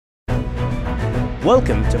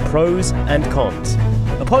Welcome to Prose and Cons,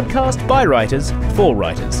 a podcast by writers for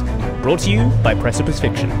writers, brought to you by Precipice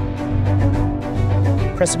Fiction.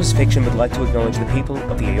 Precipice Fiction would like to acknowledge the people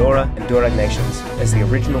of the Eora and Durag nations as the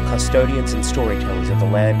original custodians and storytellers of the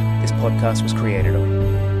land this podcast was created on.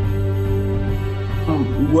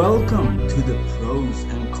 Welcome to the Prose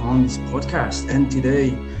and Cons podcast, and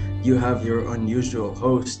today you have your unusual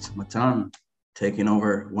host, Matan, taking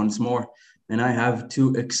over once more. And I have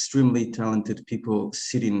two extremely talented people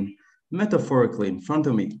sitting metaphorically in front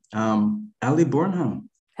of me. Ali Bornham.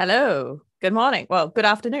 Hello. Good morning. Well, good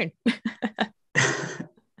afternoon.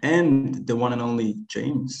 And the one and only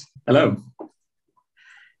James. Hello.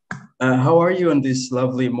 How are you on this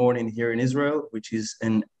lovely morning here in Israel, which is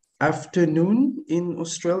an afternoon in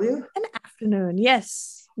Australia? An afternoon,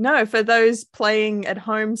 yes. No, for those playing at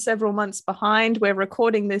home several months behind, we're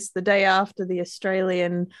recording this the day after the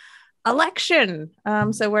Australian election.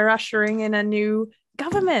 So we're ushering in a new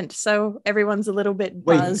government. So everyone's a little bit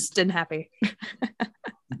buzzed and happy.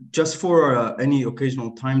 Just for any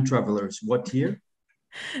occasional time travelers, what year?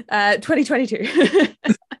 2022.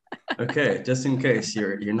 Okay, just in case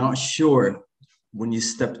you're not sure when you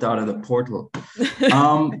stepped out of the portal.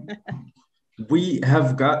 We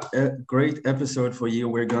have got a great episode for you.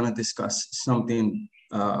 We're going to discuss something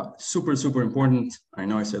super, super important. I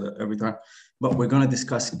know I say that every time, but we're going to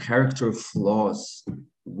discuss character flaws,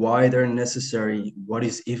 why they're necessary, what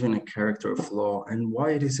is even a character flaw, and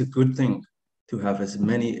why it is a good thing to have as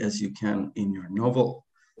many as you can in your novel.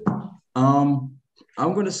 I'm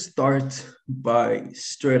going to start by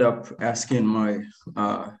straight up asking my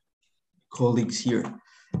colleagues here,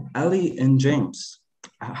 Ali and James,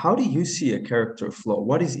 how do you see a character flaw?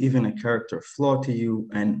 What is even a character flaw to you?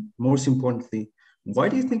 And most importantly, why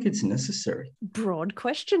do you think it's necessary? Broad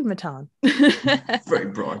question, Matan. Very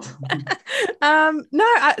broad. So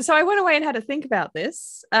I went away and had to think about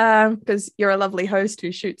this because you're a lovely host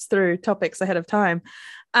who shoots through topics ahead of time.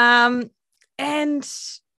 What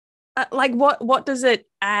does it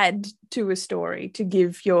add to a story to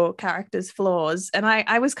give your characters flaws? And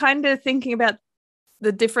I was kind of thinking about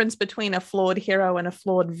the difference between a flawed hero and a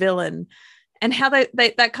flawed villain, and how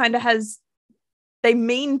that kind of they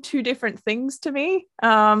mean two different things to me.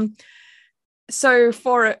 So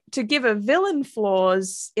to give a villain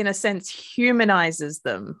flaws, in a sense, humanizes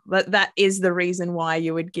them. That is the reason why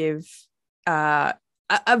you would give a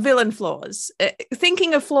villain flaws.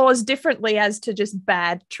 Thinking of flaws differently as to just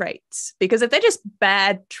bad traits, because if they're just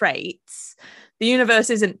bad traits, the universe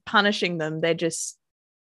isn't punishing them.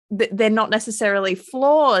 They're not necessarily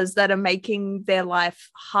flaws that are making their life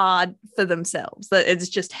hard for themselves. That it's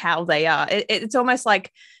just how they are. It's almost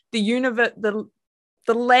like the universe, the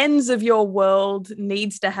lens of your world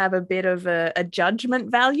needs to have a bit of a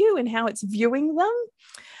judgment value in how it's viewing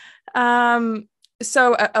them.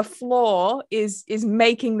 So a flaw is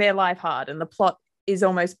making their life hard, and the plot is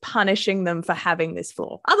almost punishing them for having this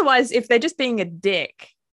flaw. Otherwise, if they're just being a dick,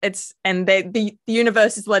 the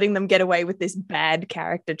universe is letting them get away with this bad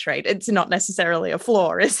character trait, it's not necessarily a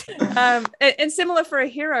flaw, is it? And similar for a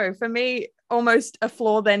hero, for me, almost a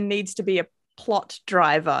flaw then needs to be a plot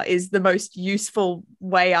driver is the most useful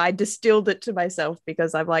way I distilled it to myself,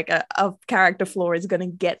 because I'm like, a character flaw is going to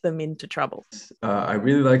get them into trouble. I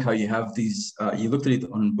really like how you have these, you looked at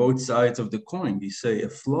it on both sides of the coin. You say a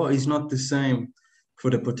flaw is not the same for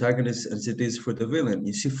the protagonist as it is for the villain.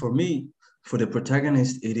 You see, for me, for the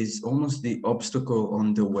protagonist, it is almost the obstacle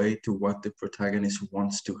on the way to what the protagonist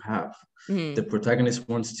wants to have. The protagonist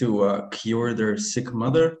wants to cure their sick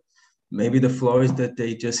mother. Maybe the flaw is that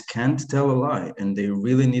they just can't tell a lie, and they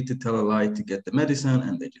really need to tell a lie to get the medicine,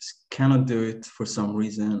 and they just cannot do it for some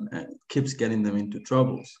reason, and it keeps getting them into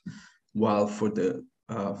troubles. While for the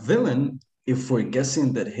villain, if we're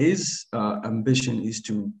guessing that his ambition is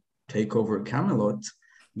to take over Camelot,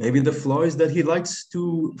 maybe the flaw is that he likes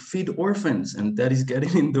to feed orphans, and that is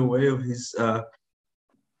getting in the way of his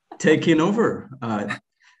taking over.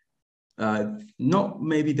 Not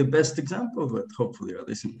maybe the best example, but hopefully our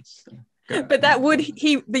listeners. But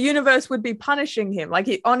the universe would be punishing him.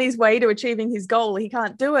 Like on his way to achieving his goal, he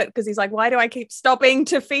can't do it because he's like, why do I keep stopping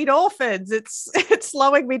to feed orphans? It's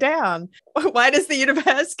slowing me down. Why does the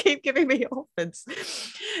universe keep giving me orphans?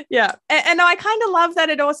 Yeah. And I kind of love that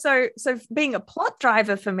it also, so being a plot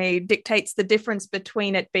driver for me dictates the difference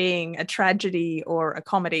between it being a tragedy or a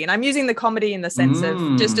comedy. And I'm using the comedy in the sense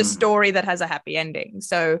of just a story that has a happy ending.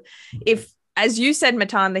 So if, as you said,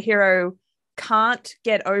 Matan, the hero can't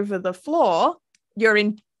get over the flaw, you're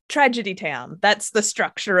in tragedy town. That's the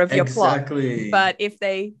structure of your plot. But if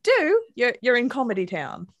they do, you're in comedy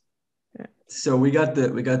town. So we got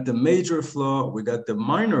the major flaw, we got the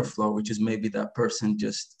minor flaw, which is maybe that person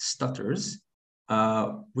just stutters.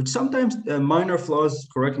 Which sometimes minor flaws,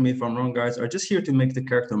 correct me if I'm wrong, guys, are just here to make the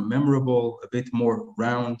character memorable, a bit more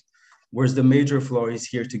round. Whereas the major flaw is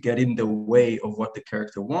here to get in the way of what the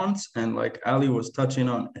character wants. And like Ali was touching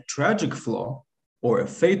on, a tragic flaw or a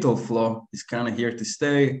fatal flaw is kind of here to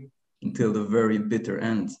stay until the very bitter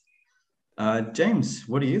end. James,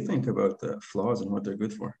 what do you think about the flaws and what they're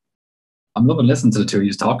good for? I'm loving listening to the two of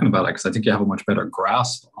you talking about it because I think you have a much better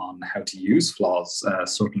grasp on how to use flaws,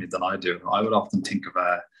 certainly than I do. I would often think of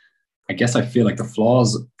I guess I feel like the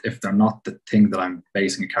flaws, if they're not the thing that I'm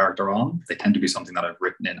basing a character on, they tend to be something that I've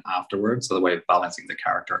written in afterwards, so the way of balancing the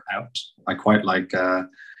character out. I quite like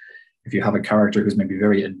if you have a character who's maybe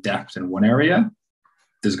very adept in one area,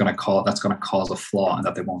 that's going to cause a flaw and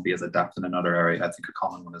that they won't be as adept in another area. I think a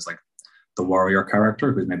common one is like the warrior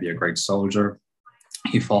character who's maybe a great soldier.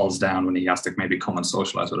 He falls down when he has to maybe come and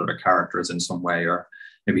socialize with other characters in some way, or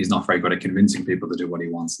maybe he's not very good at convincing people to do what he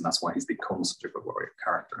wants, and that's why he's become such a good warrior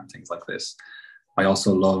character and things like this. I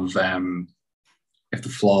also love if the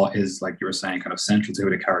flaw is, like you were saying, kind of central to who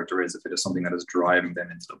the character is, if it is something that is driving them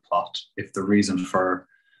into the plot, if the reason for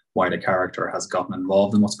why the character has gotten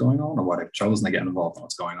involved in what's going on, or why they've chosen to get involved in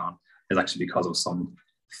what's going on, is actually because of some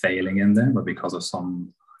failing in them, or because of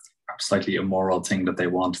some slightly immoral thing that they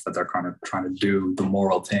want, that they're kind of trying to do the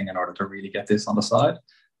moral thing in order to really get this on the side.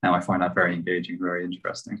 Now I find that very engaging, very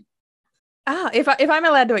interesting. If I'm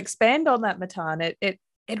allowed to expand on that, Matan, it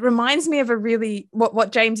reminds me of a really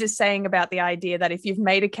what James is saying about the idea that if you've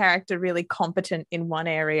made a character really competent in one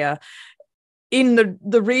area, in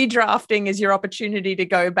the redrafting is your opportunity to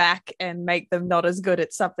go back and make them not as good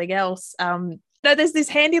at something else. There's this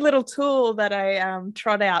handy little tool that I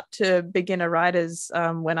trot out to beginner writers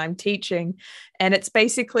when I'm teaching, and it's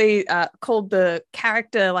basically called the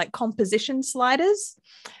character like composition sliders.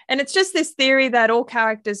 And it's just this theory that all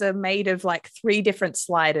characters are made of like 3 different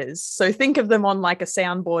sliders. So think of them on like a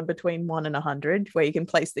soundboard between 1 and 100, where you can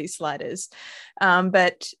place these sliders.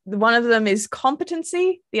 But one of them is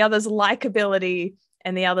competency, the other's likability,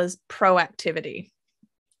 and the other's proactivity.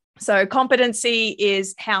 So competency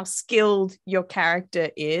is how skilled your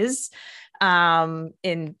character is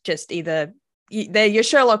in just either they're your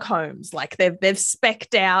Sherlock Holmes, like they've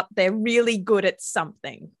specced out, they're really good at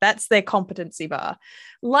something. That's their competency bar.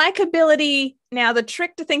 Likability, now the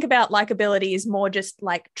trick to think about likability is more just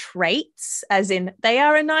like traits, as in they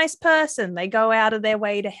are a nice person, they go out of their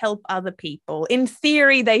way to help other people. In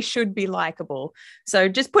theory, they should be likable. So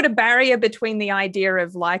just put a barrier between the idea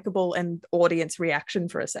of likable and audience reaction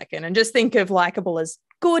for a second, and just think of likable as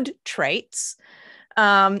good traits.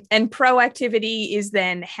 And proactivity is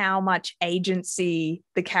then how much agency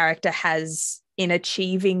the character has in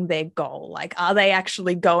achieving their goal. Like, are they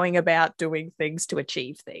actually going about doing things to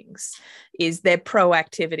achieve things? Is their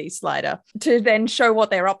proactivity slider. To then show what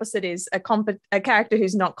their opposite is, a character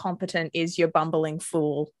who's not competent is your bumbling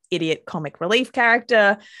fool, idiot comic relief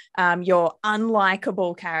character. Your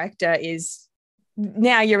unlikable character is,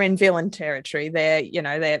 now you're in villain territory.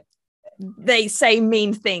 They say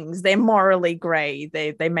mean things. They're morally grey.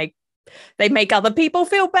 They make other people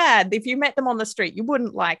feel bad. If you met them on the street, you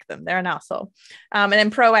wouldn't like them. They're an asshole. And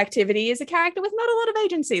then proactivity is a character with not a lot of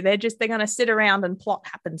agency. They're going to sit around and plot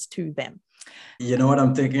happens to them. You know what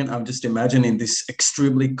I'm thinking? I'm just imagining this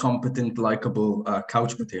extremely competent, likable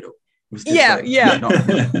couch potato.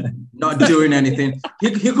 Not doing anything.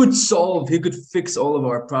 He could fix all of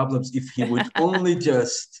our problems if he would only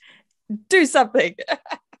just do something.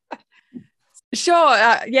 Sure.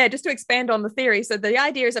 Just to expand on the theory. So the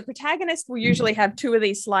idea is a protagonist will usually have 2 of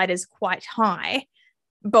these sliders quite high,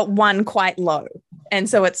 but 1 quite low. And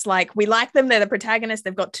so it's like, we like them. They're the protagonist.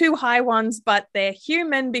 They've got 2 high ones, but they're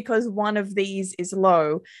human because 1 of these is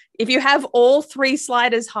low. If you have all 3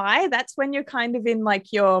 sliders high, that's when you're kind of in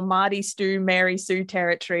like your Marty Stu, Mary Sue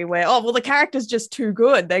territory where, the character's just too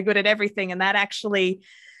good. They're good at everything. And that actually,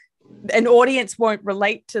 an audience won't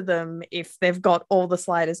relate to them if they've got all the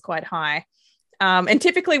sliders quite high. And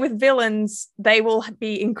typically with villains, they will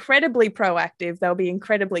be incredibly proactive. They'll be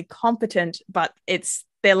incredibly competent, but it's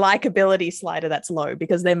their likability slider that's low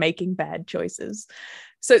because they're making bad choices.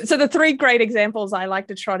 So the 3 great examples I like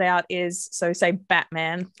to trot out is, so say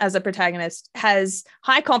Batman as a protagonist has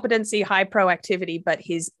high competency, high proactivity, but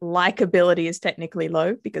his likability is technically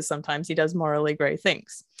low because sometimes he does morally grey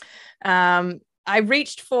things. I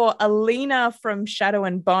reached for Alina from Shadow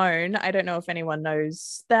and Bone. I don't know if anyone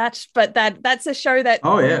knows that, but that's a show that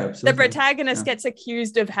the protagonist gets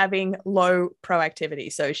accused of having low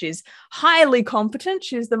proactivity. So she's highly competent.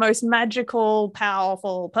 She's the most magical,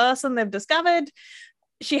 powerful person they've discovered.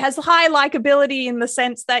 she has high likability in the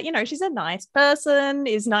sense that, you know, she's a nice person,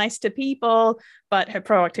 is nice to people, but her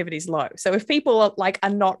proactivity is low. So if people are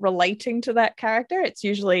not relating to that character, it's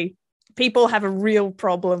usually people have a real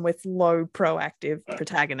problem with low proactive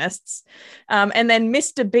protagonists. And then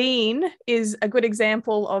Mr. Bean is a good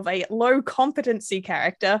example of a low competency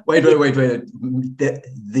character. Wait.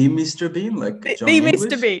 The Mr. Bean, like John the English?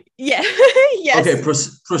 Mr. Bean. Yeah. Yes. Okay,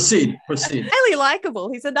 proceed. Highly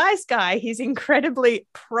likable. He's a nice guy. He's incredibly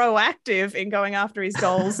proactive in going after his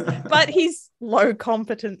goals, but he's low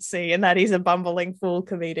competency in that he's a bumbling fool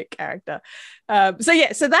comedic character.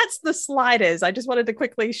 So that's the sliders. I just wanted to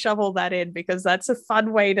quickly shovel that in because that's a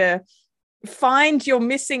fun way to find your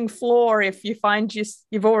missing flaw if you find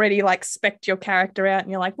you've already like specced your character out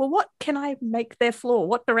and you're like, well, what can I make their flaw?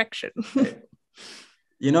 What direction?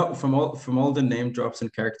 You know, from all the name drops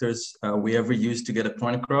and characters we ever used to get a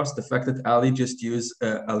point across, the fact that Ali just used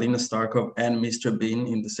Alina Starkov and Mr. Bean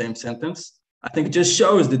in the same sentence, I think it just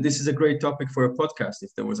shows that this is a great topic for a podcast,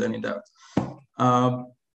 if there was any doubt.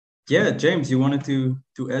 James, you wanted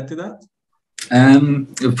to add to that?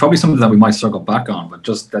 It was probably something that we might circle back on, but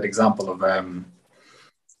just that example of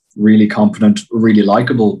really competent, really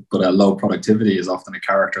likable, but at low productivity is often a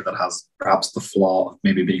character that has perhaps the flaw of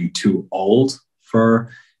maybe being too old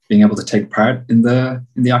for being able to take part in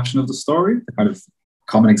the action of the story. The kind of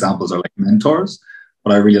common examples are like mentors,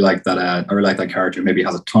 but I really like that character maybe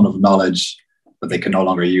has a ton of knowledge, but they can no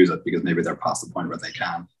longer use it because maybe they're past the point where they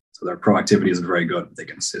can. So their proactivity isn't very good, but they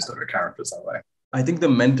can assist other characters that way. I think the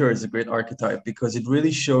mentor is a great archetype because it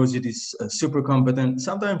really shows you this super competent,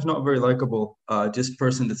 sometimes not very likable, just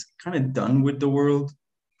person that's kind of done with the world.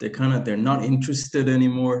 They're not interested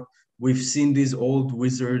anymore. We've seen these old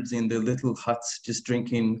wizards in the little huts just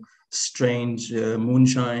drinking strange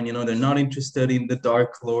moonshine. You know, they're not interested in the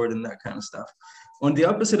Dark Lord and that kind of stuff. On the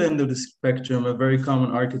opposite end of the spectrum, a very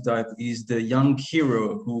common archetype is the young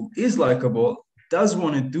hero who is likable, does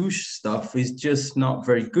want to do stuff, is just not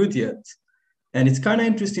very good yet. And it's kind of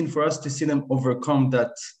interesting for us to see them overcome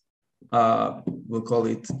that, we'll call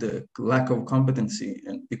it the lack of competency,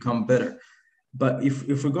 and become better. But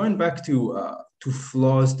if we're going back to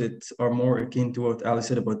flaws that are more akin to what Ali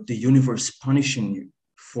said about the universe punishing you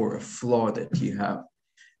for a flaw that you have,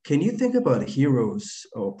 can you think about heroes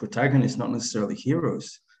or protagonists, not necessarily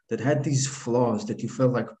heroes, that had these flaws that you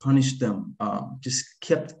felt like punished them, just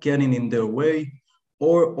kept getting in their way,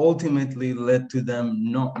 or ultimately led to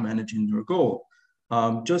them not managing their goal?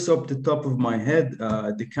 Just off the top of my head,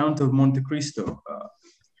 the Count of Monte Cristo,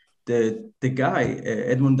 the guy,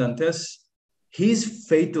 Edmond Dantes, his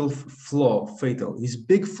his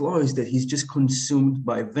big flaw is that he's just consumed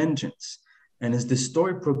by vengeance. And as the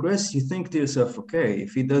story progresses, you think to yourself, okay,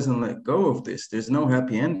 if he doesn't let go of this, there's no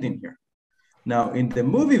happy ending here. Now, in the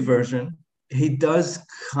movie version, he does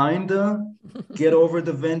kind of get over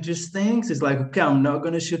the vengeance things. It's like, okay, I'm not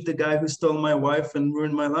going to shoot the guy who stole my wife and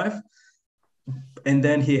ruined my life. And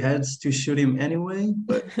then he has to shoot him anyway,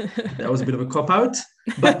 but that was a bit of a cop-out.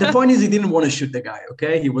 But the point is, he didn't want to shoot the guy,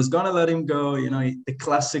 okay? He was going to let him go. You know, the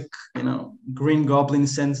classic, Green Goblin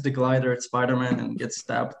sends the glider at Spider-Man and gets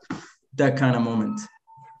stabbed. That kind of moment.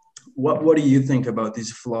 What do you think about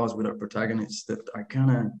these flaws with our protagonists that are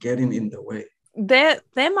kind of getting in the way? They're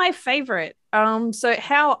my favorite. So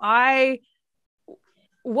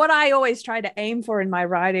what I always try to aim for in my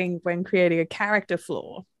writing when creating a character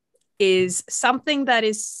flaw is something that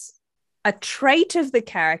is a trait of the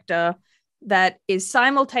character that is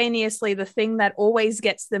simultaneously the thing that always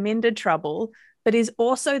gets them into trouble, but is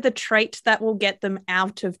also the trait that will get them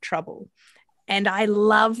out of trouble. And I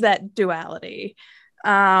love that duality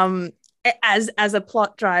as a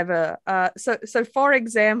plot driver. So for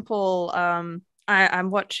example,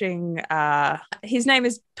 I'm watching, his name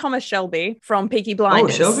is Thomas Shelby from Peaky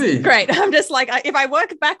Blinders. Oh, Shelby. Great. I'm just like, if I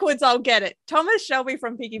work backwards, I'll get it. Thomas Shelby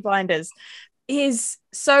from Peaky Blinders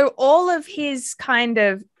so all of his kind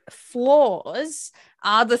of flaws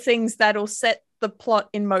are the things that'll set the plot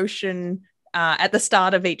in motion at the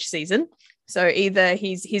start of each season. So either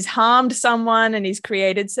he's harmed someone and he's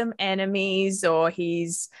created some enemies, or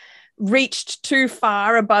he's reached too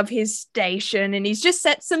far above his station and he's just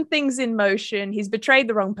set some things in motion. He's betrayed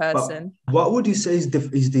the wrong person. But what would you say is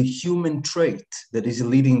the human trait that is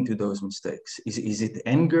leading to those mistakes? Is it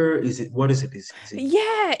anger? What is it?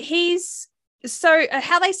 Yeah, so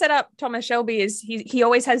how they set up Thomas Shelby is he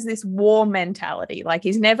always has this war mentality. Like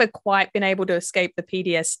he's never quite been able to escape the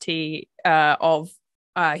PTSD of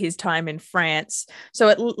his time in France. So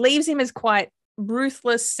it leaves him as quite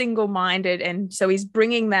ruthless, single-minded, and so he's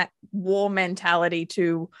bringing that war mentality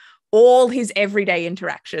to all his everyday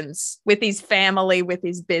interactions with his family, with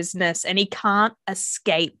his business, and he can't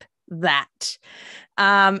escape that.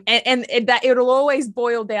 And that it'll always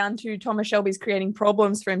boil down to Thomas Shelby's creating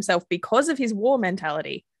problems for himself because of his war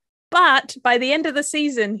mentality. But by the end of the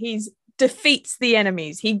season, he defeats the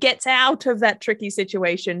enemies. He gets out of that tricky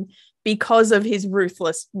situation because of his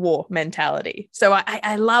ruthless war mentality. So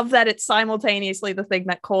I love that it's simultaneously the thing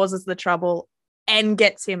that causes the trouble and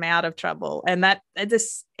gets him out of trouble. And that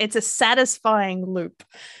it's a satisfying loop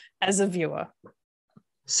as a viewer.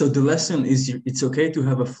 So the lesson is it's okay to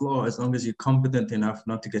have a flaw as long as you're competent enough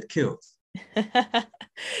not to get killed.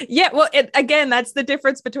 Yeah, well, again, that's the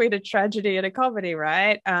difference between a tragedy and a comedy,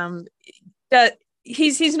 right? That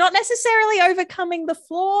he's not necessarily overcoming the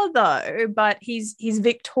flaw though, but he's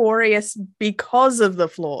victorious because of the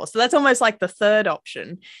flaw. So that's almost like the third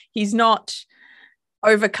option. He's not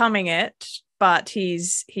overcoming it, but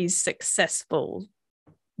he's successful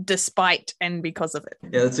despite and because of it.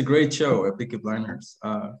 Yeah, that's a great show, Peaky Blinders.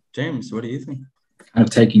 James, what do you think? Kind of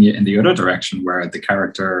taking it in the other direction where the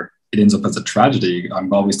character, it ends up as a tragedy.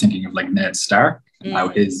 I'm always thinking of like Ned Stark and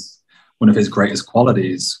how one of his greatest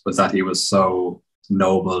qualities was that he was so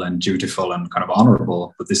noble and dutiful and kind of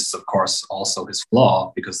honorable. But this is, of course, also his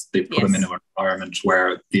flaw because they put him into an environment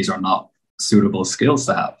where these are not suitable skills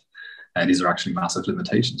to have. And these are actually massive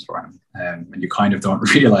limitations for him. And you kind of don't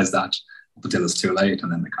realize that until it's too late.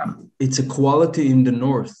 And then it's a quality in the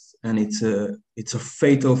North and it's a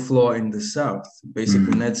fatal flaw in the South.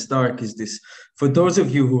 Basically, Ned Stark is this. For those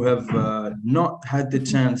of you who have not had the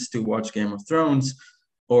chance to watch Game of Thrones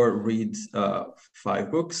or read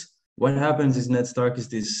 5 books, what happens is Ned Stark is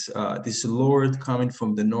this lord coming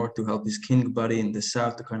from the North to help his king buddy in the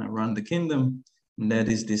South to kind of run the kingdom. Ned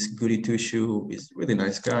is this goody two-shoe who is a really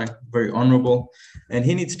nice guy, very honorable, and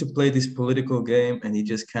he needs to play this political game and he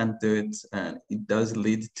just can't do it, and it does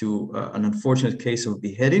lead to an unfortunate case of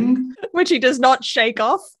beheading, which he does not shake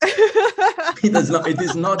off. He does not. It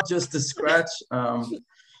is not just a scratch.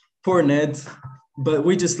 Poor Ned, but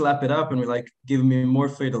we just lap it up and we're like, give me more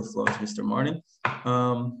fatal flaws, Mr. Martin.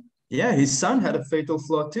 Yeah, his son had a fatal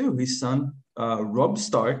flaw too. His son, Robb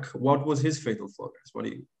Stark, what was his fatal flaw?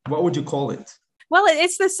 What would you call it? Well,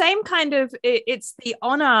 it's the same kind of, it's the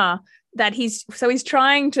honor that he's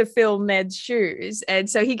trying to fill Ned's shoes. And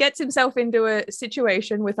so he gets himself into a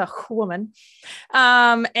situation with a woman.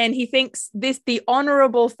 And he thinks the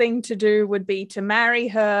honorable thing to do would be to marry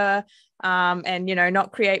her and,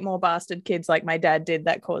 not create more bastard kids like my dad did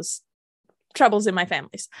that caused troubles in my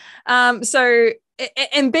families.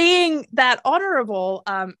 And being that honorable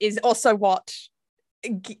is also what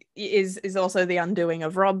is also the undoing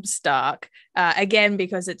of Robb Stark, again,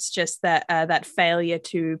 because it's just that failure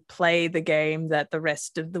to play the game that the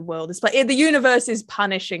rest of the world is playing. The universe is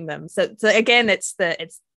punishing them. So again, it's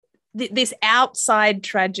this outside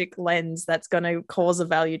tragic lens that's going to cause a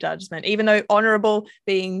value judgment, even though honorable,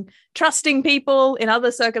 being trusting people in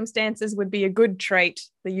other circumstances would be a good trait.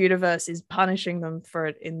 The universe is punishing them for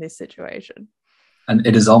it in this situation. And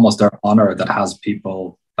it is almost their honor that has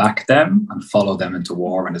people back them and follow them into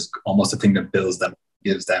war, and is almost the thing that builds them,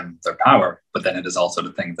 gives them their power. But then it is also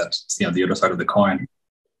the thing that, the other side of the coin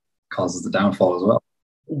causes the downfall as well.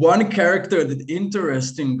 One character that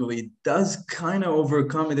interestingly does kind of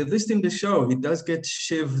overcome it, at least in the show, he does get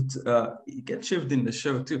shivved. He gets shivved in the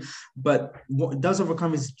show too, but what does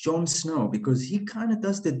overcome is Jon Snow, because he kind of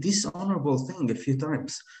does the dishonorable thing a few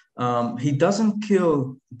times. He doesn't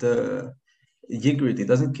kill the Ygritte. He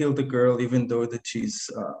doesn't kill the girl, even though that she's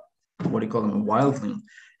a wildling.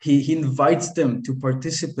 He invites them to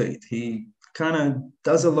participate. He kind of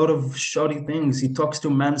does a lot of shoddy things. He talks to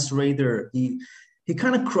Mance Rayder. He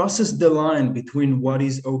kind of crosses the line between what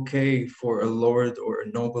is okay for a lord or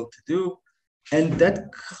a noble to do, and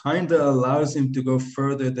that kind of allows him to go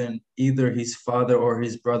further than either his father or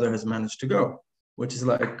his brother has managed to go, which is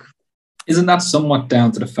like... Isn't that somewhat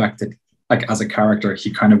down to the fact that, like, as a character, he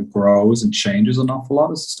kind of grows and changes an awful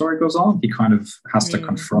lot as the story goes on? He kind of has to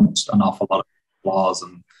confront an awful lot of flaws,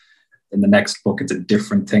 and in the next book, it's a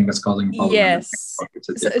different thing that's causing a problem. Yes.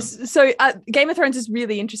 So Game of Thrones is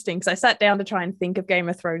really interesting because I sat down to try and think of Game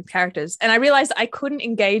of Thrones characters, and I realized I couldn't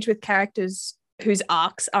engage with characters whose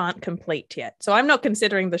arcs aren't complete yet. So I'm not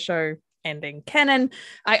considering the show ending canon.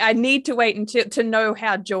 I need to wait until to know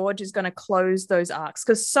how George is going to close those arcs,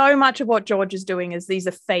 because so much of what George is doing is these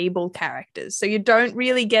are fable characters, so you don't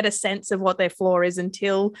really get a sense of what their flaw is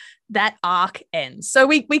until that arc ends. So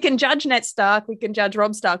we can judge Ned Stark, we can judge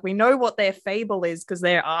Robb Stark, we know what their fable is because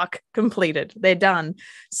their arc completed, they're done.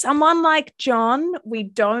 Someone like Jon, we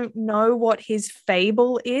don't know what his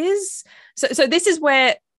fable is. So this is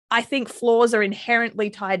where I think flaws are inherently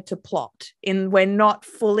tied to plot, in we're not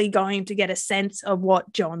fully going to get a sense of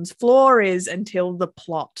what John's flaw is until the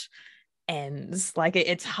plot ends. Like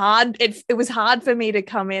it's hard. It was hard for me to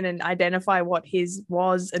come in and identify what his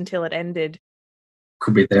was until it ended.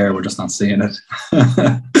 Could be there, we're just not seeing it.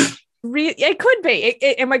 It could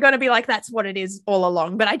be. And we're going to be like, that's what it is all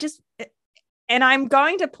along. But I'm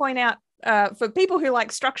going to point out, for people who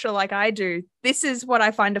like structure like I do, this is what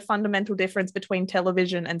I find a fundamental difference between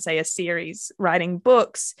television and, say, a series. Writing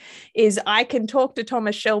books is I can talk to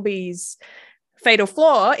Thomas Shelby's Fatal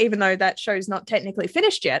Flaw, even though that show's not technically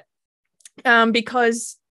finished yet,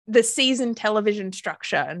 because the season television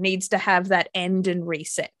structure needs to have that end and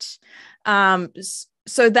reset.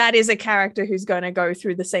 So that is a character who's going to go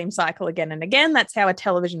through the same cycle again and again. That's how a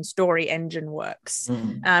television story engine works.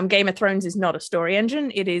 Game of Thrones is not a story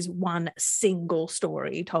engine. It is one single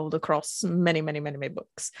story told across many, many, many, many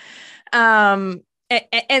books. And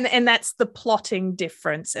that's the plotting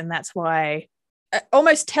difference. And that's why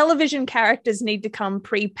almost television characters need to come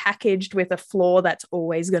pre-packaged with a flaw that's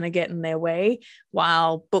always going to get in their way,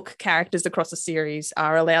 while book characters across a series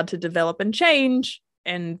are allowed to develop and change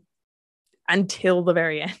and until the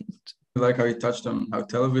very end. Like how you touched on how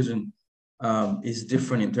television is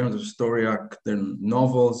different in terms of story arc than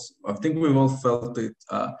novels. I think we've all felt it,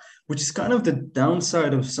 which is kind of the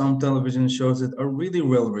downside of some television shows that are really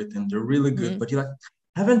well written. They're really good, but you're like,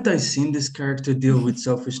 haven't I seen this character deal with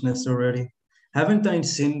selfishness already? Haven't I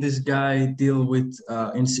seen this guy deal with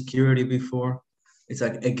insecurity before? It's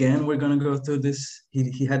like, again, we're going to go through this.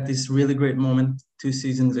 He had this really great moment 2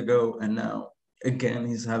 seasons ago, and now again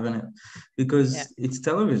he's having it, because it's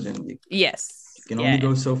television. You can only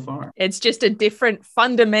go so far. It's just a different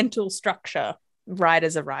fundamental structure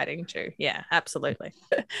writers are writing to. Yeah, absolutely.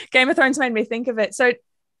 Game of Thrones made me think of it. So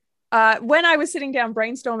when I was sitting down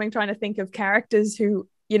brainstorming, trying to think of characters who,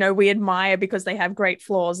 you know, we admire because they have great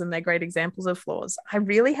flaws and they're great examples of flaws, I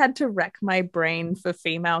really had to rack my brain for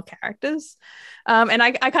female characters. And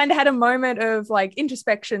I kind of had a moment of like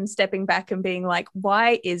introspection, stepping back and being like,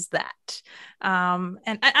 why is that? And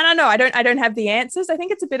I know I don't have the answers. I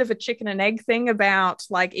think it's a bit of a chicken and egg thing about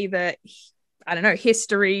like either, I don't know,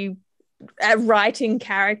 history, writing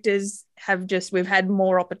characters we've had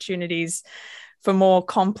more opportunities for more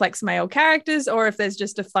complex male characters, or if there's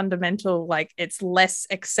just a fundamental, like it's less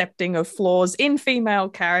accepting of flaws in female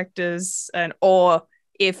characters, or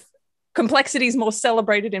if complexity is more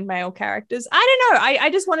celebrated in male characters. I don't know. I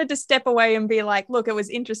just wanted to step away and be like, look, it was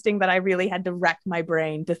interesting that I really had to rack my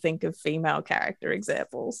brain to think of female character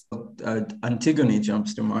examples. Antigone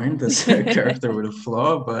jumps to mind as a character with a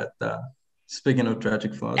flaw, but speaking of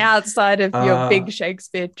tragic flaws. Outside of your big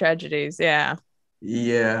Shakespeare tragedies, yeah.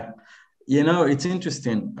 Yeah. You know, it's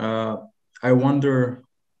interesting. I wonder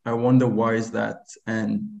why is that?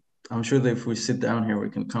 And I'm sure that if we sit down here, we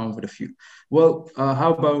can come up with a few. Well,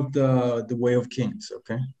 how about the Way of Kings?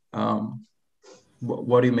 Okay.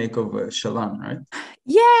 What do you make of Shallan, right?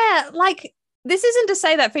 Yeah, like this isn't to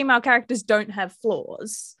say that female characters don't have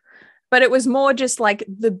flaws, but it was more just like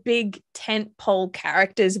the big tentpole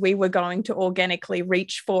characters we were going to organically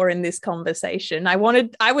reach for in this conversation. I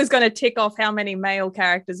was going to tick off how many male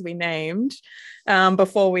characters we named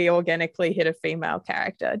before we organically hit a female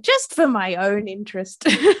character, just for my own interest.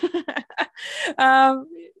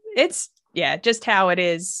 It's just how it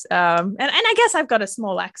is. And I guess I've got a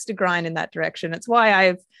small axe to grind in that direction. It's why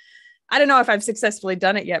I don't know if I've successfully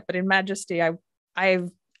done it yet, but in Majesty, I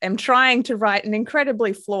am trying to write an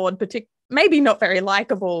incredibly flawed, maybe not very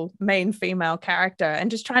likable main female character, and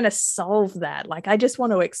just trying to solve that. Like, I just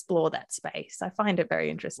want to explore that space. I find it very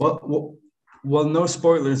interesting. Well, no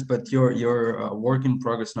spoilers, but your work in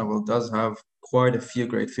progress novel does have quite a few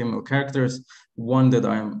great female characters. One that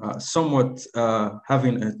I'm somewhat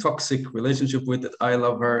having a toxic relationship with, that I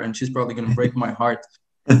love her, and she's probably going to break my heart.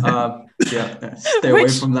 Stay away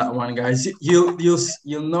from that one, guys. You'll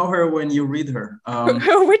know her when you read her.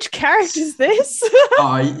 Which character is this?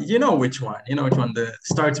 You know which one. You know which one. That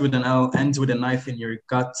starts with an L, ends with a knife in your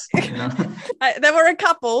gut. You know. There were a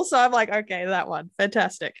couple, so I'm like, okay, that one,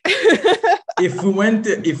 fantastic. If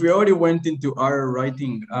we already went into our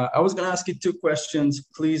writing, I was gonna ask you 2 questions.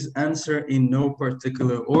 Please answer in no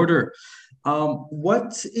particular order.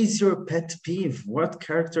 What is your pet peeve? What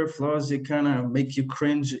character flaws you kind of make you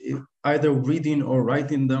cringe, either reading or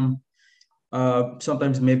writing them?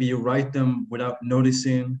 Sometimes maybe you write them without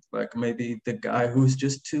noticing, like maybe the guy who's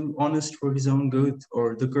just too honest for his own good,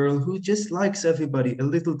 or the girl who just likes everybody a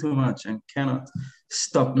little too much and cannot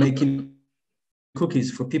stop making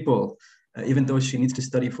cookies for people, even though she needs to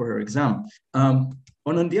study for her exam.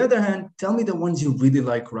 On the other hand, tell me the ones you really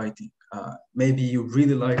like writing. Maybe you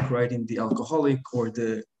really like writing the alcoholic or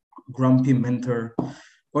the grumpy mentor,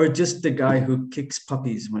 or just the guy who kicks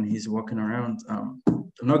puppies when he's walking around. I'm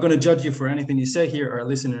not going to judge you for anything you say here. Our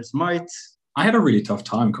listeners might. I had a really tough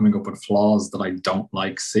time coming up with flaws that I don't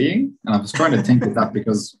like seeing. And I was trying to think of that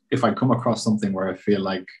because if I come across something where I feel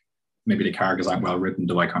like maybe the characters aren't well written,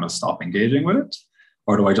 do I kind of stop engaging with it?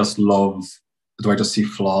 Or do I just see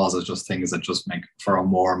flaws as just things that just make for a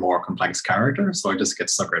more and more complex character? So I just get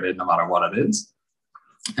suckered in no matter what it is.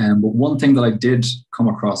 But one thing that I did come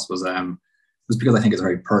across was because I think it's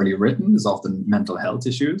very poorly written, is often mental health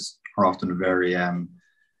issues are often very kind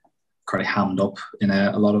of hammed up in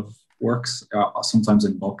a lot of works, sometimes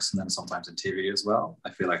in books and then sometimes in TV as well. I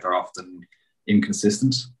feel like they're often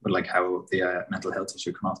inconsistent with like how the mental health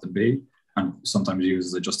issue can often be, and sometimes used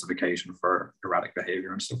as a justification for erratic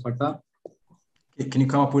behavior and stuff like that. Can you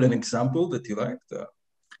come up with an example that you liked?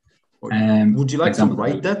 Would you like to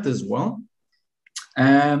write that as well?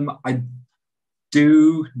 I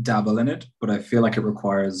do dabble in it, but I feel like it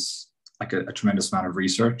requires like a tremendous amount of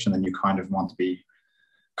research, and then you kind of want to be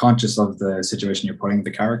conscious of the situation you're putting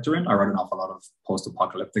the character in. I write an awful lot of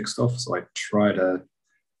post-apocalyptic stuff, so I try to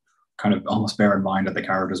kind of almost bear in mind that the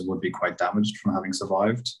characters would be quite damaged from having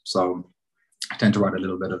survived. So I tend to write a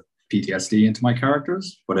little bit of PTSD into my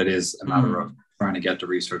characters, but it is a matter of trying to get the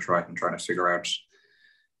research right and trying to figure out,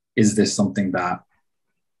 is this something that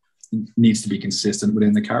needs to be consistent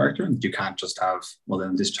within the character? And you can't just have, well,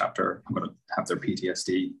 in this chapter, I'm going to have their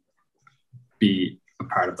PTSD be a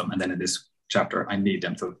part of them. And then in this chapter, I need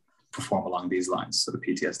them to perform along these lines. So the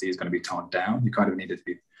PTSD is going to be toned down. You kind of need it to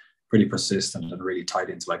be pretty persistent and really tied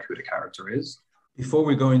into like who the character is. Before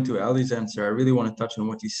we go into Ali's answer, I really want to touch on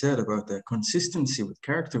what you said about the consistency with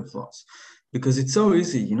character flaws, because it's so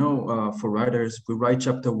easy, for writers. We write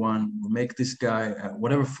chapter 1, we make this guy,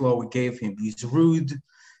 whatever flaw we gave him, he's rude,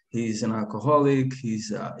 he's an alcoholic,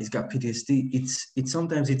 he's got PTSD. It's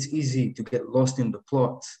sometimes it's easy to get lost in the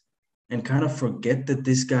plot and kind of forget that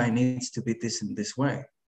this guy needs to be this in this way.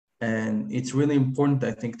 And it's really important,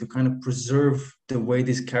 I think, to kind of preserve the way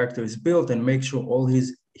this character is built and make sure all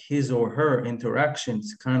his or her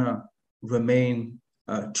interactions kind of remain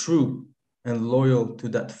true and loyal to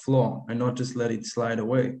that flaw and not just let it slide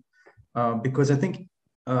away. Because I think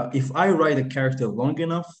if I write a character long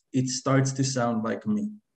enough, it starts to sound like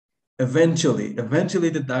me. Eventually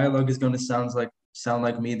the dialogue is going to sound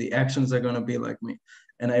like me. The actions are going to be like me.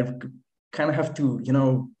 And I kind of have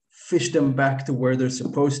to, fish them back to where they're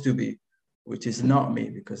supposed to be, which is not me,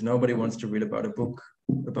 because nobody wants to read about a book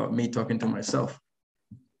about me talking to myself.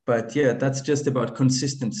 But yeah, that's just about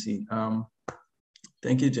consistency.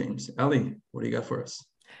 Thank you, James. Ali, what do you got for us?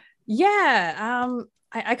 Yeah,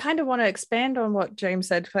 I kind of want to expand on what James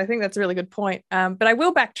said, because I think that's a really good point. But I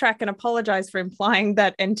will backtrack and apologize for implying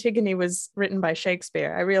that Antigone was written by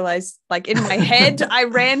Shakespeare. I realized, like, in my head, I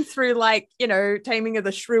ran through, like, Taming of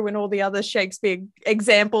the Shrew and all the other Shakespeare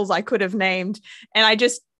examples I could have named. And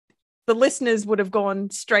the listeners would have gone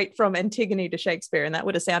straight from Antigone to Shakespeare, and that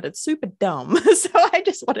would have sounded super dumb. So I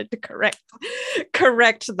just wanted to correct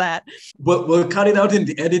that. We'll cut it out in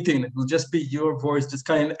the editing. It will just be your voice, just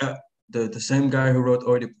kind of the same guy who wrote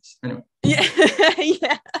Oedipus. Anyway. Yeah,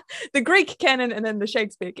 yeah. The Greek canon and then the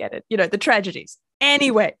Shakespeare canon, the tragedies.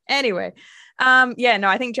 Anyway.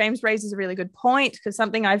 I think James raises a really good point, because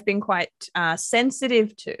something I've been quite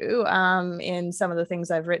sensitive to in some of the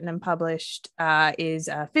things I've written and published is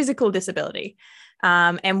physical disability,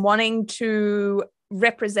 and wanting to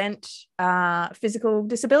represent physical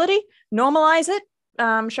disability, normalize it,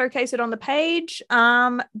 showcase it on the page,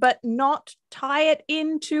 but not tie it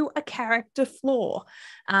into a character flaw.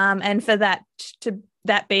 And for that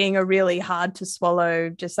being a really hard to swallow,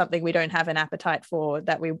 just something we don't have an appetite for,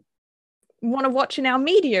 that we want to watch in our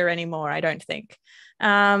media anymore, I don't think.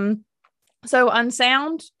 So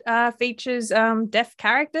Unsound features deaf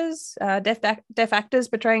characters, deaf actors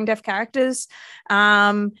portraying deaf characters,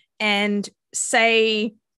 and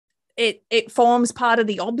say it forms part of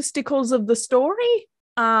the obstacles of the story,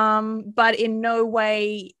 but in no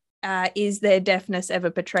way is their deafness ever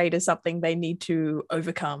portrayed as something they need to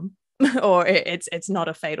overcome, or it's not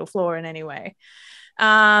a fatal flaw in any way.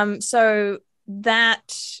 So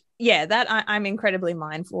that I'm incredibly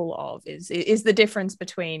mindful of is the difference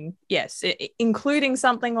between, yes, including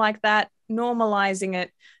something like that, normalizing it,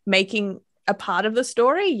 making a part of the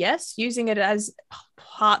story, yes, using it as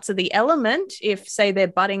parts of the element if, say, they're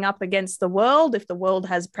butting up against the world, if the world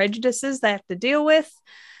has prejudices they have to deal with,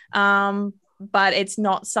 but it's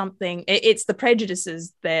not something, it's the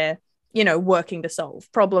prejudices they're working to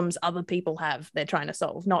solve, problems other people have they're trying to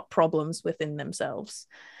solve, not problems within themselves.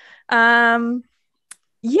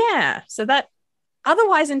 Yeah. So that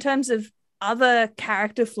otherwise, in terms of other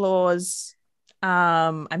character flaws,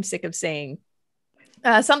 I'm sick of seeing.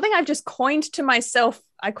 Something I've just coined to myself,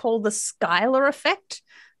 I call the Skylar effect.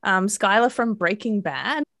 Skylar from Breaking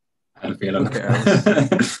Bad. I had a feeling. Okay,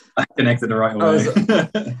 I connected the right way.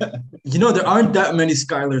 There aren't that many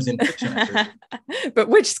Skylars in fiction. But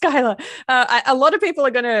which Skylar? A lot of people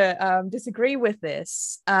are going to disagree with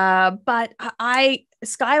this, but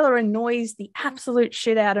Skylar annoys the absolute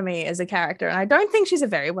shit out of me as a character, and I don't think she's a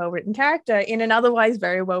very well-written character in an otherwise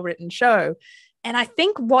very well-written show. And I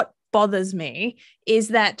think what bothers me is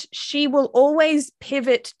that she will always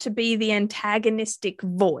pivot to be the antagonistic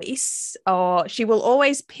voice, or she will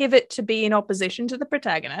always pivot to be in opposition to the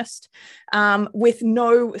protagonist, with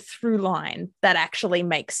no through line that actually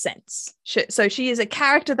makes sense. So she is a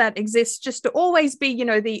character that exists just to always be,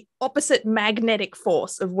 the opposite magnetic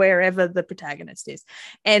force of wherever the protagonist is.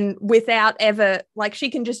 And without ever,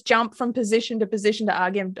 she can just jump from position to position to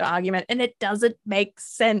argument, and it doesn't make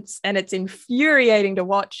sense. And it's infuriating to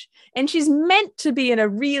watch. And she's meant to be in a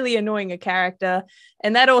really annoying character.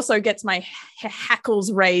 And that also gets my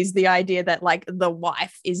hackles raised, the idea that the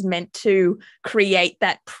wife is meant to create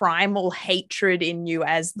that primal hatred in you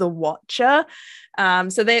as the watcher.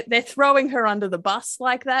 So they're throwing her under the bus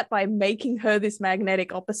like that by making her this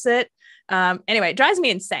magnetic opposite. Anyway, it drives me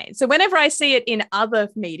insane. So whenever I see it in other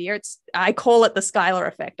media, I call it the Skylar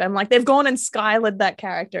effect. I'm like, they've gone and Skylared that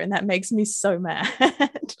character, and that makes me so mad.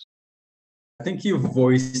 I think you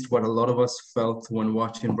voiced what a lot of us felt when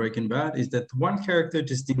watching Breaking Bad, is that one character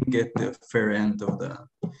just didn't get the fair end of the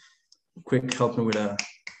quick help me with the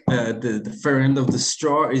fair end of the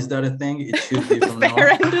straw. Is that a thing? It should be from now. Fair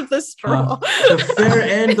end of the straw. The fair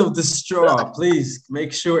end of the straw. Please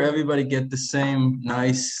make sure everybody get the same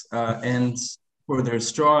nice ends for their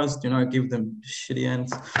straws. Do not give them shitty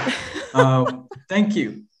ends. Thank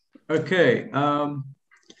you. Okay.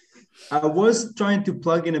 I was trying to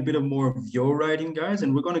plug in a bit of more of your writing, guys,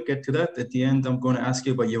 and we're going to get to that at the end. I'm going to ask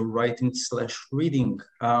you about your writing/reading.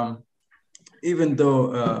 Even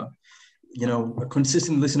though,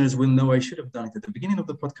 consistent listeners will know I should have done it at the beginning of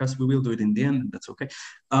the podcast, we will do it in the end, and that's okay.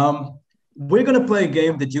 We're going to play a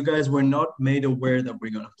game that you guys were not made aware that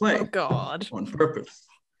we're going to play. Oh, God. On purpose.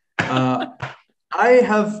 I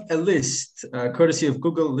have a list, courtesy of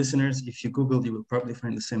Google. Listeners, if you Google, you will probably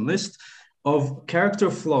find the same list of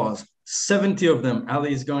character flaws. 70 of them.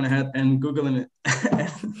 Ali is going ahead and Googling it.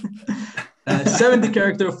 70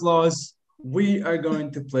 character flaws. We are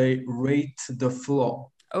going to play Rate the Flaw.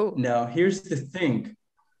 Oh. Now, here's the thing.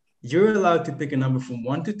 You're allowed to pick a number from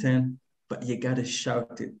 1 to 10, but you got to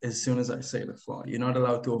shout it as soon as I say the flaw. You're not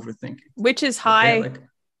allowed to overthink it. Which is high. Okay?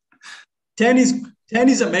 10 is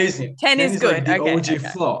amazing. 10 is good. Like the okay.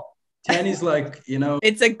 flaw. 10 is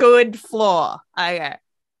it's a good flaw. Okay.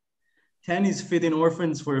 10 is feeding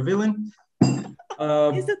orphans for a villain.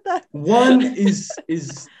 Is it that? 1 is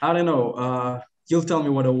I don't know. You'll tell me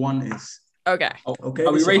what a 1 is. Okay. Okay.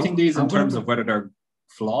 Are we rating these in terms of whether they're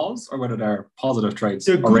flaws or whether they're positive traits?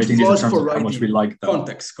 They're or rating these in terms of writing. how much we like them?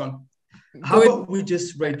 Context. How about we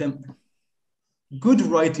just rate them good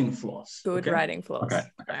writing flaws? Good writing flaws. Okay.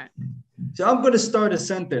 Right. So I'm going to start a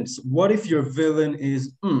sentence. What if your villain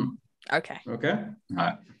is Okay. Okay. All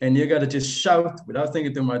right. And you got to just shout without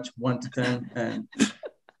thinking too much, 1 to 10, and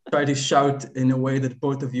try to shout in a way that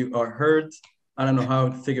both of you are heard. I don't know how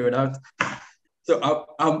to figure it out. So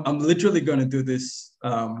I'm literally going to do this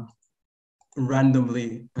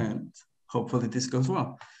randomly, and hopefully this goes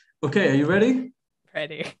well. Okay, are you ready?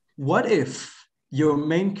 Ready. What if your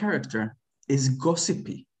main character is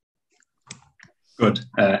gossipy? Good.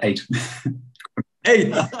 8.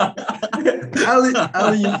 8. Ali,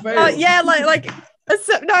 you failed. Yeah,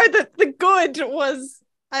 the good was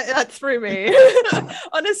that threw me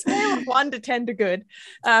on a scale of 1 to 10 to good.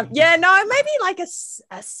 Maybe like a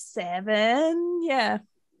 7. Yeah.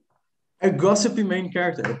 A gossipy main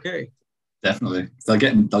character. Okay. Definitely. They'll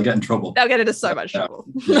get in trouble. They'll get into so much trouble.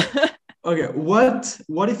 Okay.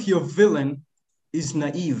 What if your villain is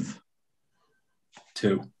naive?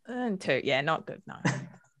 2. And 2. Yeah, not good. No.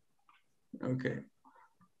 Okay.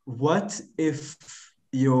 What if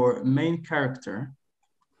your main character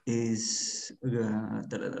is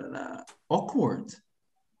awkward?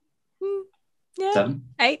 Yeah. 7.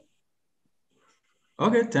 8.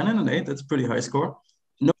 Okay, 10 and an 8. That's a pretty high score.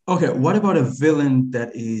 No. Okay, what about a villain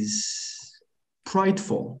that is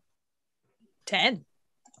prideful? 10.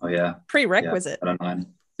 Oh yeah. Prerequisite. Yeah, 9.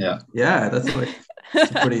 Yeah. Yeah, that's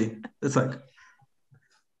like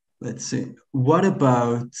let's see. What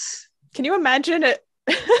about Can you imagine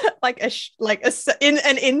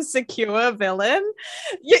an insecure villain,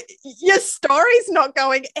 your story's not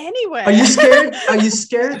going anywhere. Are you scared? Are you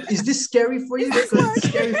scared? Is this scary for you? Because it's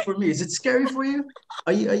scary for me. Is it scary for you?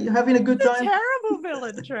 Are you having a good time? Terrible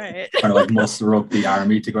villain trait. Trying to like muster up the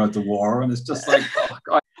army to go out to war, and it's just like, oh,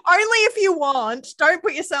 God. Only if you want. Don't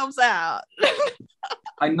put yourselves out.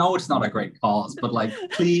 I know it's not a great cause, but like,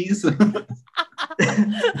 please. Do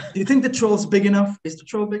you think the troll's big enough? Is the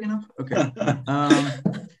troll big enough? Okay.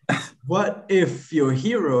 What if your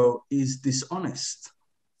hero is dishonest?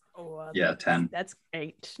 Oh, Yeah, 10. That's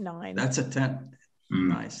 8, 9. That's a 10.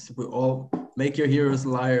 Nice. We all make your heroes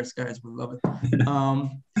liars, guys. We love it.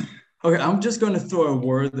 Okay, I'm just going to throw a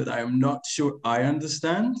word that I am not sure I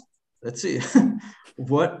understand. Let's see.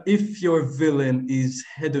 What if your villain is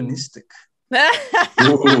hedonistic?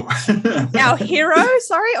 Our hero,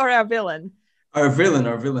 sorry, or our villain? Our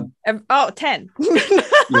villain. 10.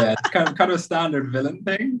 Yeah, kind of a standard villain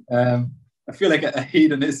thing. I feel like a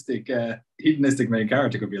hedonistic main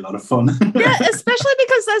character could be a lot of fun. Yeah, especially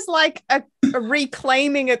because there's like a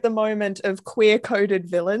reclaiming at the moment of queer-coded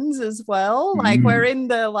villains as well. Like we're in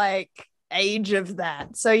the like age of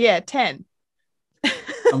that. So yeah, 10.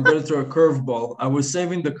 I'm going to throw a curveball. I was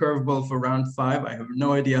saving the curveball for round 5. I have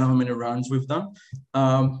no idea how many rounds we've done.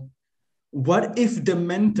 What if the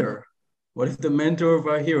mentor of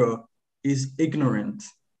our hero is ignorant?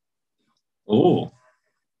 Oh.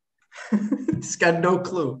 He's got no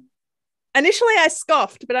clue. Initially I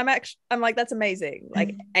scoffed, but I'm like, that's amazing.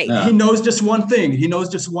 Like 8. Yeah. He knows just one thing. He's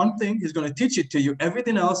going to teach it to you.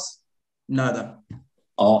 Everything else, nada.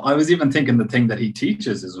 Oh, I was even thinking the thing that he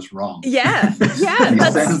teaches is just wrong. Yeah. He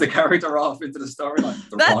sends the character off into the storyline.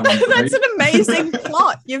 That's an amazing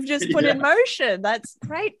plot you've just put in motion. That's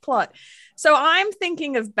great plot. So I'm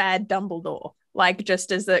thinking of bad Dumbledore, like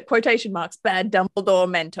just as the quotation marks, bad Dumbledore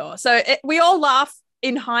mentor. So we all laugh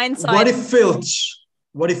in hindsight. What if Filch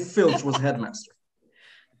was headmaster?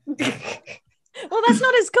 Well, that's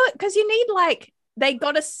not as good because you need like, they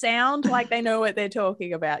got to sound like they know what they're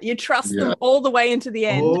talking about. You trust them all the way into the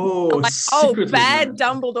end. Bad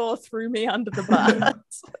Dumbledore threw me under the bus.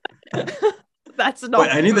 That's not.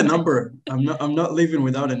 Wait, I need a number. I'm not leaving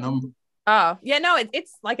without a number. Oh yeah, no,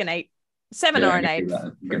 it's like an 8, 7 or an 8.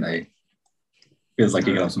 An 8. Feels like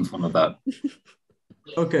you can have some fun with that.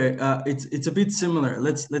 Okay, it's a bit similar.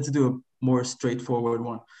 Let's do a more straightforward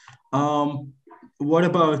one. What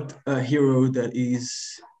about a hero that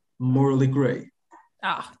is morally gray?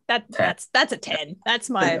 Oh, that's a 10. That's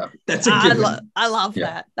my. That's a given. I love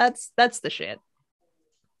that. That's the shit.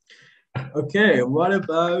 Okay, what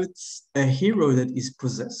about a hero that is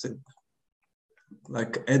possessive,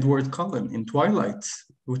 like Edward Cullen in Twilight,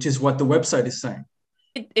 which is what the website is saying?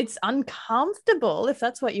 It's uncomfortable if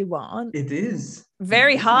that's what you want. It is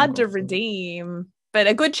very hard to redeem, but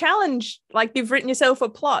a good challenge. Like you've written yourself a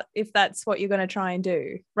plot if that's what you're going to try and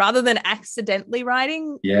do, rather than accidentally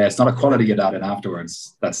writing. Yeah, it's not a quality you add in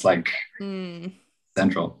afterwards. That's like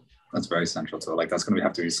central. That's very central. So like that's going to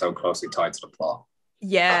have to be so closely tied to the plot.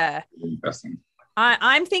 Yeah, really interesting.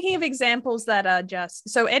 I'm thinking of examples that are just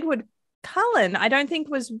so Edward Cullen. I don't think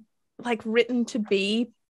was like written to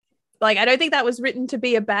be. Like, I don't think that was written to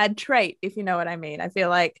be a bad trait, if you know what I mean. I feel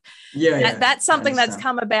like that's something that's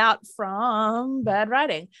come about from bad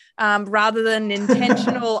writing, rather than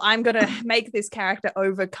intentional, I'm going to make this character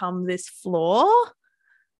overcome this flaw.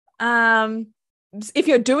 If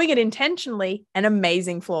you're doing it intentionally, an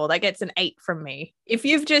amazing flaw. That gets an 8 from me. If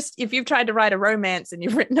you've tried to write a romance and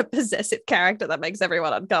you've written a possessive character that makes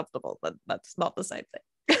everyone uncomfortable, then that's not the same thing.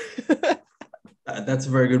 That's a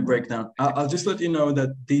very good breakdown. I'll just let you know that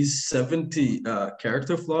these 70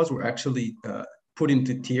 character flaws were actually put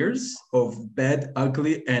into tiers of bad,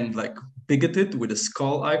 ugly, and like bigoted with a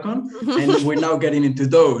skull icon. And we're now getting into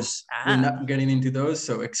those. We're not getting into those,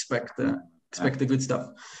 so expect the good stuff.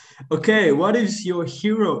 Okay, what if your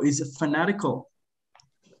hero is fanatical?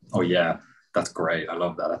 Oh yeah, that's great. I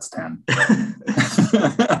love that. That's 10.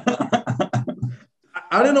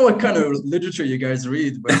 I don't know what kind of literature you guys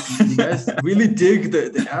read, but you guys really dig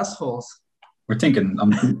the assholes. I'm thinking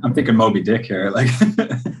Moby Dick here. Like, but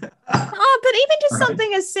even just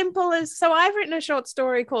something as simple as, so I've written a short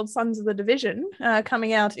story called Sons of the Division,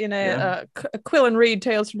 coming out in a Quill and Reed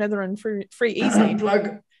Tales from Netherland free easy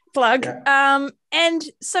plug. Yeah. And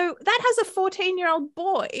so that has a 14-year-old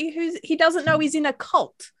boy he doesn't know he's in a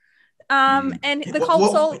cult. And the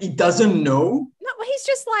cult's all, he doesn't know. No, he's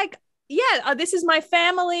just like, yeah, this is my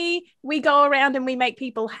family. We go around and we make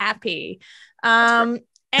people happy. And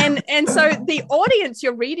so the audience,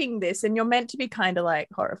 you're reading this and you're meant to be kind of like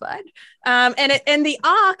horrified. And the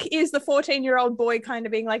arc is the 14-year-old boy kind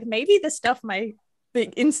of being like, maybe the stuff my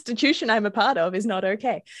the institution I'm a part of is not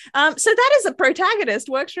okay. So that as a protagonist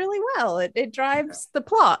works really well. It drives the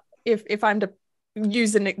plot. If I'm to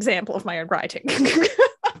use an example of my own writing.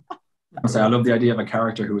 I love the idea of a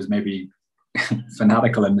character who is maybe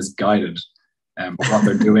fanatical and misguided, but what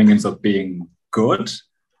they're doing ends up being good.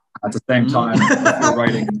 At the same time, if you're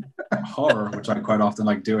writing horror, which I quite often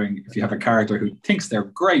like doing, if you have a character who thinks they're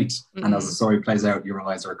great, and as the story plays out, you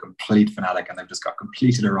realize they're a complete fanatic and they've just got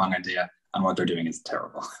completely the wrong idea, and what they're doing is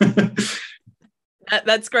terrible.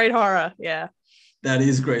 That's great horror. Yeah. That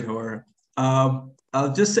is great horror.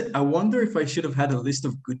 I'll just say, I wonder if I should have had a list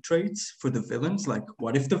of good traits for the villains. Like,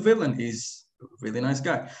 what if the villain is a really nice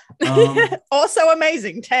guy? Also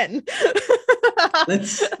amazing, 10.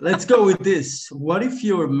 let's go with this. What if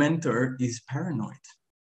your mentor is paranoid?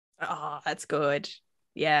 Oh, that's good.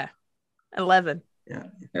 Yeah. 11. Yeah.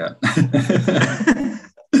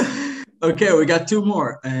 Okay, we got 2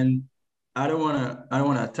 more, and I don't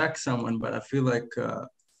wanna attack someone, but I feel like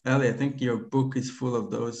Ellie, I think your book is full of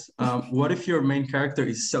those. What if your main character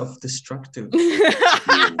is self-destructive?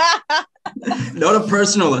 Not a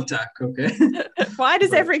personal attack, okay? Why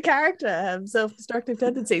does every character have self-destructive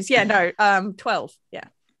tendencies? Yeah, no, 12. Yeah.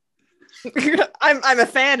 I'm a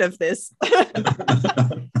fan of this.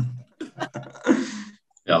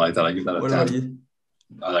 Yeah, I like that. I give that a 10.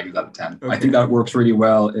 I like that a 10. Okay. I think that works really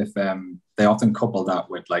well if they often couple that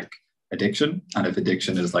with like addiction, and if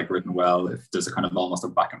addiction is like written well, if there's a kind of almost a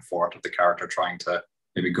back and forth of the character trying to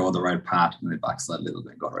maybe go the right path and they backslide a little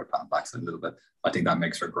bit, go the right path, backslide a little bit. I think that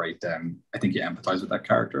makes for great. I think you empathize with that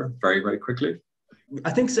character very, very quickly.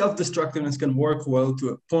 I think self-destructiveness can work well to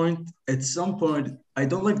a point. At some point, I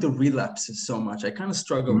don't like the relapses so much. I kind of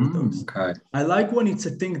struggle with those. Okay. I like when it's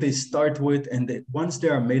a thing they start with, and once they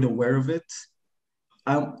are made aware of it,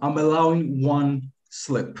 I'm allowing one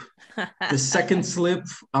slip. The second slip,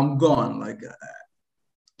 I'm gone. Like,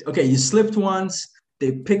 okay, you slipped once,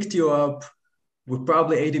 they picked you up. We're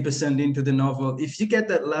probably 80% into the novel. If you get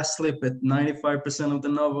that last slip at 95% of the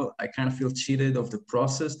novel, I kind of feel cheated of the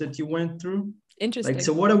process that you went through. Interesting. Like,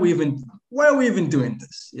 so why are we even doing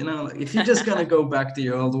this? You know, like, if you're just gonna go back to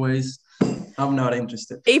your old ways, I'm not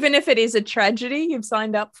interested. Even if it is a tragedy you've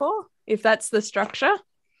signed up for, if that's the structure.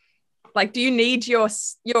 Like, do you need your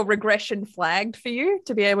regression flagged for you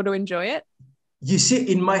to be able to enjoy it? You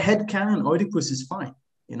see, in my head canon, Oedipus is fine.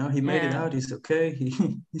 You know, he made it out. He's okay.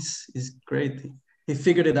 He's great. He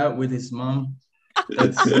figured it out with his mom.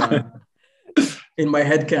 That's in my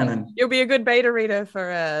head canon. You'll be a good beta reader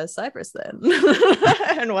for Cyprus then.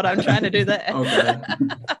 And what I'm trying to do there. Okay.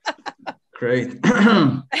 Great.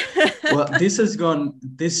 Well,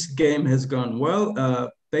 this game has gone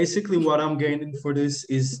well. Basically, what I'm gaining for this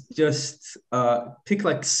is just pick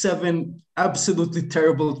like 7 absolutely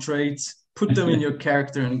terrible traits, put them in your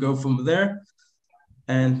character and go from there.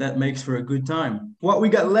 And that makes for a good time. What we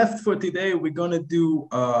got left for today, we're going to do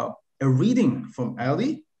a reading from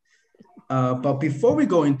Ali. But before we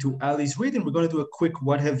go into Ali's reading, we're going to do a quick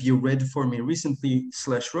what have you read for me recently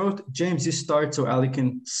 /wrote. James, you start so Ali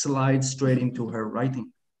can slide straight into her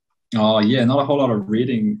writing. Oh, yeah, not a whole lot of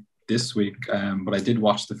reading this week, but I did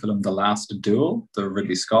watch the film The Last Duel, the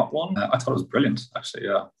Ridley Scott one. I thought it was brilliant, actually,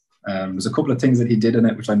 yeah. There's a couple of things that he did in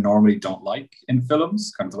it which I normally don't like in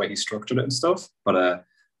films, kind of the way he structured it and stuff, but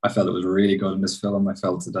I felt it was really good in this film. I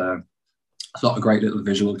felt it a lot of great little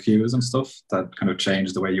visual cues and stuff that kind of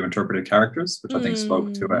changed the way you interpreted characters, which I think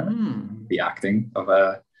spoke to the acting of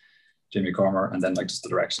Jamie Cormer, and then like just the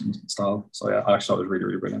direction and style. So yeah, I actually thought it was really,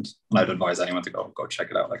 really brilliant. And I'd advise anyone to go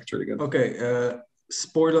check it out. Like, it's really good. Okay,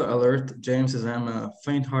 spoiler alert, James, as I'm a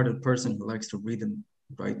faint-hearted person who likes to read and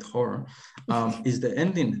write horror. Is the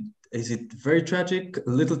ending, is it very tragic, a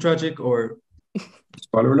little tragic, or?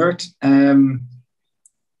 Spoiler alert.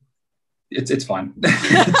 It's fine.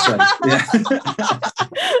 It's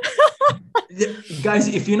yeah. Guys,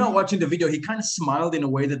 if you're not watching the video, he kind of smiled in a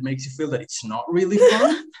way that makes you feel that it's not really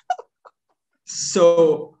fun.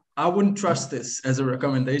 So I wouldn't trust this as a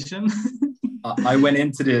recommendation. I went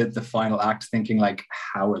into the final act thinking like,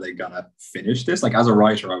 how are they gonna finish this? Like, as a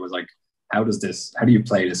writer, I was like, how do you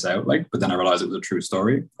play this out? Like, but then I realized it was a true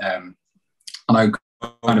story. And I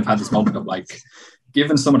kind of had this moment of like,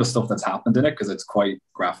 given some of the stuff that's happened in it, because it's quite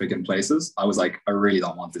graphic in places, I was like, I really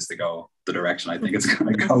don't want this to go the direction I think it's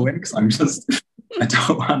going to go in, because I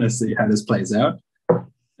don't want to see how this plays out.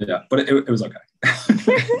 Yeah, but it was okay.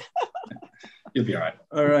 You'll be all right.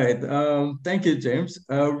 All right. Thank you, James.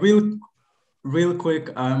 Real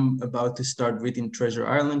quick, I'm about to start reading Treasure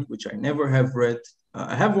Island, which I never have read.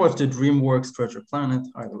 I have watched the DreamWorks Treasure Planet.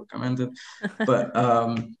 I recommend it. But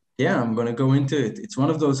yeah, I'm gonna go into it. It's one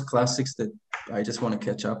of those classics that I just want to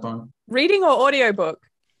catch up on. Reading or audiobook?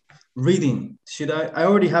 Reading. Should I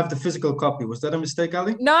already have the physical copy. Was that a mistake,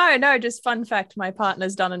 Ali? No, just fun fact. My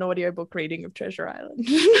partner's done an audiobook reading of Treasure Island.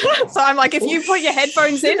 So I'm like, if you put your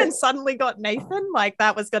headphones in and suddenly got Nathan, like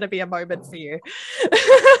that was going to be a moment for you.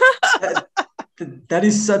 That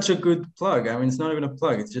is such a good plug. I mean, it's not even a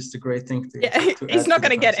plug. It's just a great thing to. Yeah, to he's add not to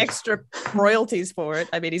going to the get conversation. extra royalties for it.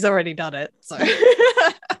 I mean, he's already done it. So.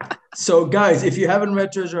 So, guys, if you haven't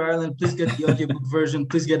read Treasure Island, please get the audiobook version.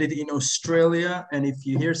 Please get it in Australia. And if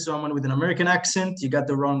you hear someone with an American accent, you got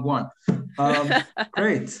the wrong one.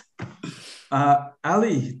 Great.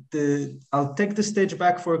 Ali, I'll take the stage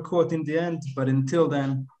back for a quote in the end. But until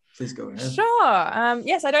then, please go ahead. Sure.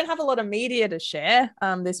 Yes, I don't have a lot of media to share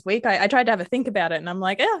this week. I tried to have a think about it, and I'm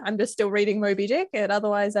like, yeah, I'm just still reading Moby Dick, and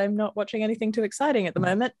otherwise I'm not watching anything too exciting at the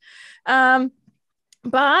moment.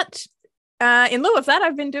 But in lieu of that,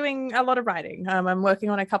 I've been doing a lot of writing. I'm working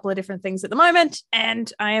on a couple of different things at the moment,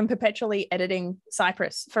 and I am perpetually editing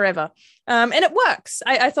Cypress forever. And it works.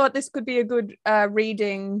 I thought this could be a good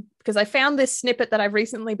reading because I found this snippet that I've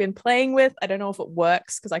recently been playing with. I don't know if it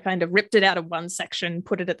works because I kind of ripped it out of one section,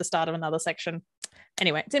 put it at the start of another section.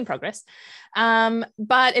 Anyway, it's in progress.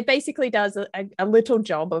 But it basically does a little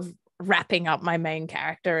job of wrapping up my main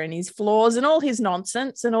character and his flaws and all his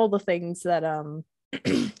nonsense and all the things that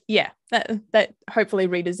that hopefully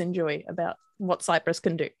readers enjoy about what Cypress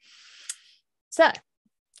can do. So,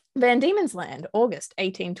 Van Diemen's Land, August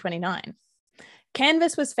 1829.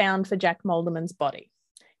 Canvas was found for Jack Molderman's body.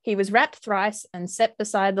 He was wrapped thrice and set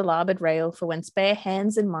beside the larboard rail for when spare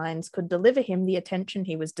hands and minds could deliver him the attention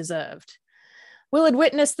he was deserved. Will had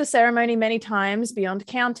witnessed the ceremony many times beyond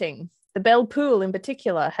counting. The Belle Poule, in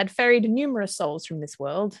particular, had ferried numerous souls from this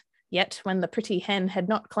world. Yet, when the pretty hen had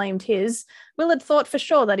not claimed his, Willard thought for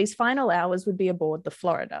sure that his final hours would be aboard the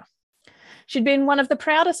Florida. She'd been one of the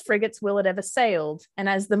proudest frigates Willard ever sailed, and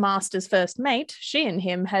as the master's first mate, she and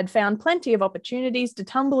him had found plenty of opportunities to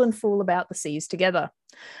tumble and fool about the seas together.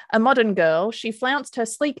 A modern girl, she flounced her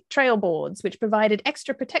sleek trail boards, which provided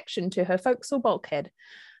extra protection to her forecastle bulkhead.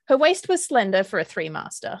 Her waist was slender for a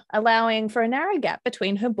three-master, allowing for a narrow gap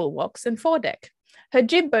between her bulwarks and foredeck. Her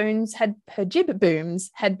jib booms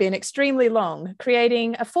had been extremely long,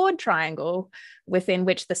 creating a forward triangle within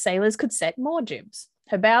which the sailors could set more jibs.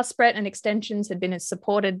 Her bowsprit and extensions had been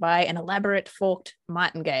supported by an elaborate forked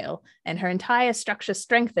martingale, and her entire structure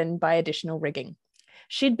strengthened by additional rigging.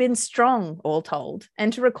 She'd been strong, all told,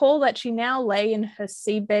 and to recall that she now lay in her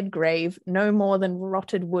seabed grave, no more than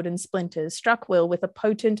rotted wood and splinters, struck Will with a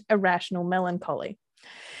potent, irrational melancholy.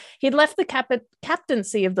 He'd left the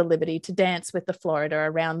captaincy of the Liberty to dance with the Florida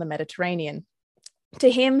around the Mediterranean.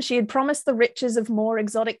 To him, she had promised the riches of more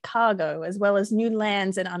exotic cargo, as well as new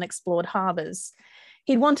lands and unexplored harbours.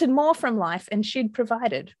 He'd wanted more from life, and she'd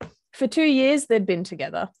provided. For 2 years, they'd been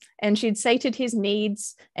together, and she'd sated his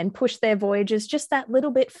needs and pushed their voyages just that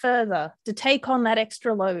little bit further, to take on that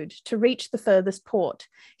extra load, to reach the furthest port.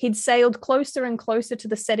 He'd sailed closer and closer to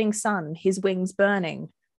the setting sun, his wings burning,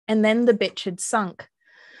 and then the bitch had sunk.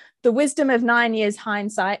 The wisdom of 9 years'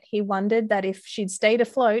 hindsight, he wondered that if she'd stayed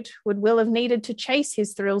afloat, would Will have needed to chase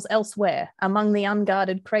his thrills elsewhere, among the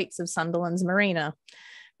unguarded crates of Sunderland's marina?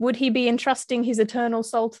 Would he be entrusting his eternal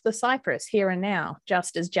soul to the Cypress here and now,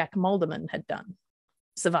 just as Jack Molderman had done?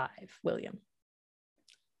 Survive, William.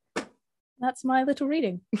 That's my little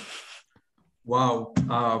reading. Wow.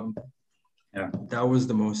 That was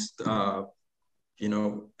the most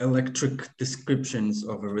electric descriptions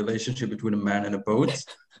of a relationship between a man and a boat.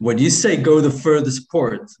 When you say go the furthest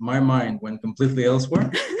port, my mind went completely elsewhere.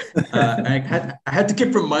 I had to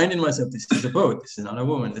keep reminding myself, this is a boat, this is not a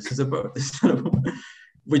woman, this is a boat, this is not a woman.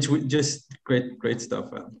 Which just great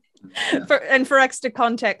stuff. For extra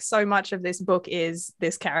context, so much of this book is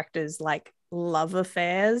this character's like love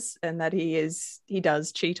affairs, and that he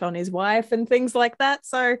does cheat on his wife and things like that.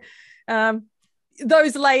 So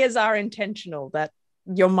those layers are intentional, that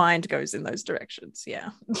your mind goes in those directions.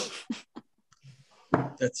 Yeah.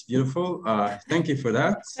 That's beautiful. Thank you for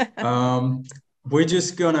that. We're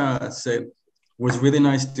just gonna say it was really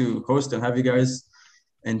nice to host and have you guys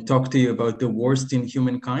and talk to you about the worst in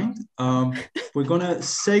humankind. We're gonna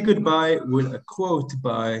say goodbye with a quote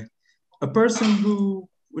by a person who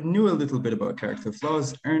knew a little bit about character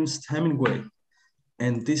flaws, Ernest Hemingway.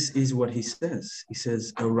 And this is what he says. He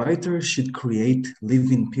says, a writer should create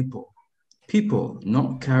living people. People,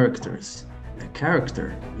 not characters. A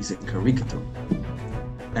character is a caricature.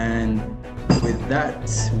 And with that,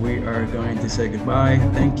 we are going to say goodbye.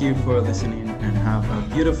 Thank you for listening and have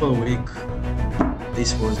a beautiful week.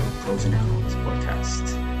 This was the Prose Cons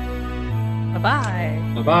podcast.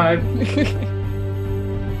 Bye-bye. Bye-bye.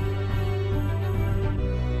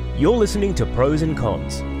 You're listening to Pros and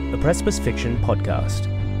Cons, the Precipice Fiction podcast.